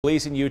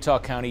Police in Utah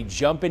County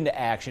jump into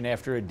action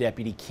after a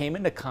deputy came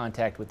into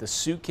contact with a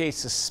suitcase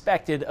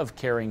suspected of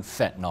carrying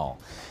fentanyl.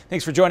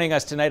 Thanks for joining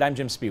us tonight. I'm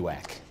Jim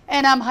Spiewak.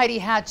 And I'm Heidi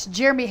Hatch.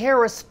 Jeremy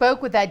Harris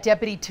spoke with that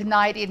deputy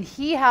tonight, and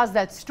he has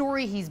that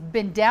story. He's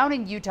been down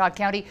in Utah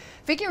County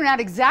figuring out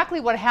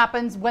exactly what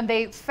happens when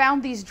they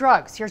found these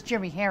drugs. Here's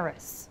Jeremy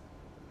Harris.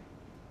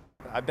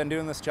 I've been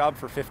doing this job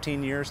for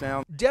 15 years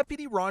now.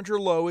 Deputy Roger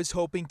Lowe is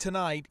hoping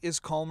tonight is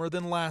calmer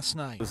than last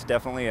night. It was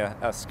definitely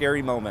a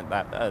scary moment,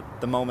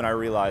 the moment I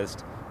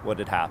realized what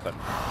had happened.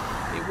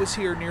 It was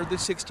here near the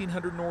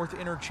 1600 North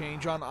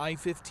interchange on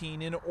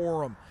I-15 in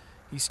Orem.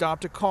 He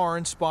stopped a car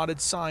and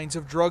spotted signs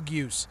of drug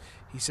use.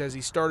 He says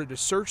he started to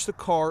search the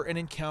car and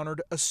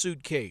encountered a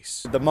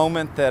suitcase. The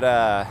moment that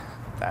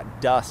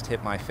that dust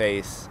hit my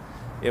face,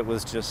 it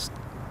was just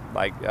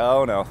like,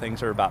 oh no,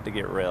 things are about to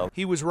get real.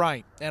 He was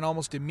right, and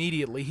almost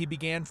immediately he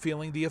began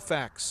feeling the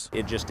effects.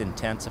 It just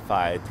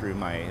intensified through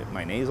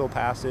my nasal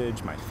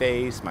passage, my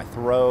face, my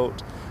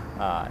throat,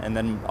 and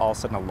then all of a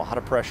sudden a lot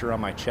of pressure on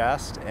my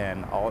chest,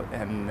 and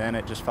then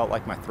it just felt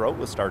like my throat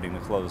was starting to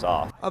close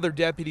off. Other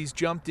deputies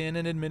jumped in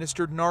and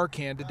administered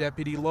Narcan to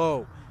Deputy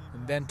Lowe,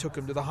 and then took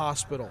him to the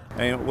hospital.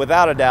 I mean,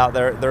 without a doubt,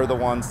 they're the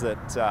ones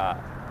that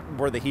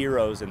were the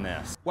heroes in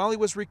this. While he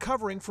was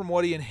recovering from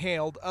what he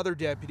inhaled, other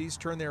deputies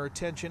turned their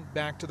attention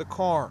back to the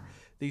car.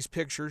 These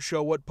pictures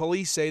show what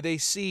police say they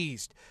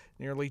seized: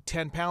 nearly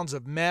 10 pounds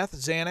of meth,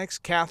 Xanax,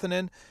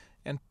 Cathenin,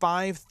 and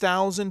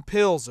 5,000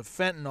 pills of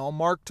fentanyl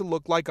marked to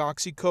look like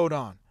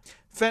oxycodone.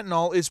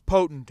 Fentanyl is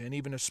potent, and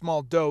even a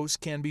small dose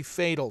can be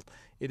fatal.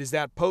 It is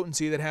that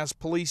potency that has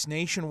police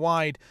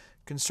nationwide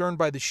concerned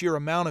by the sheer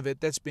amount of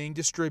it that's being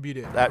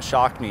distributed. That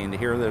shocked me, and to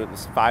hear that it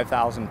was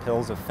 5,000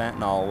 pills of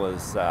fentanyl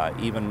was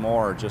even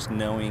more, just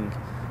knowing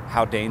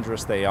how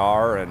dangerous they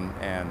are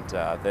and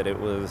that it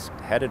was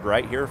headed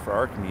right here for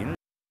our community.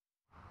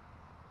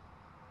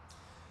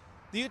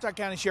 The Utah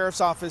County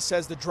Sheriff's Office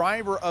says the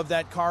driver of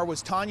that car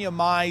was Tanya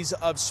Mize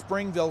of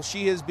Springville.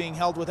 She is being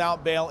held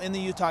without bail in the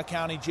Utah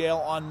County Jail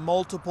on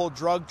multiple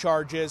drug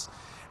charges.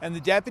 And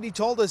the deputy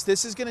told us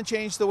this is going to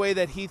change the way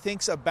that he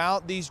thinks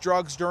about these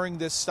drugs during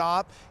this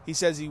stop. He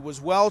says he was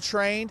well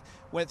trained,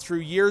 went through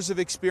years of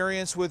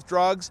experience with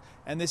drugs,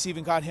 and this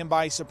even caught him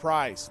by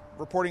surprise.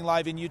 Reporting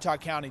live in Utah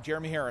County,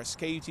 Jeremy Harris,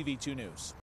 KUTV 2 News.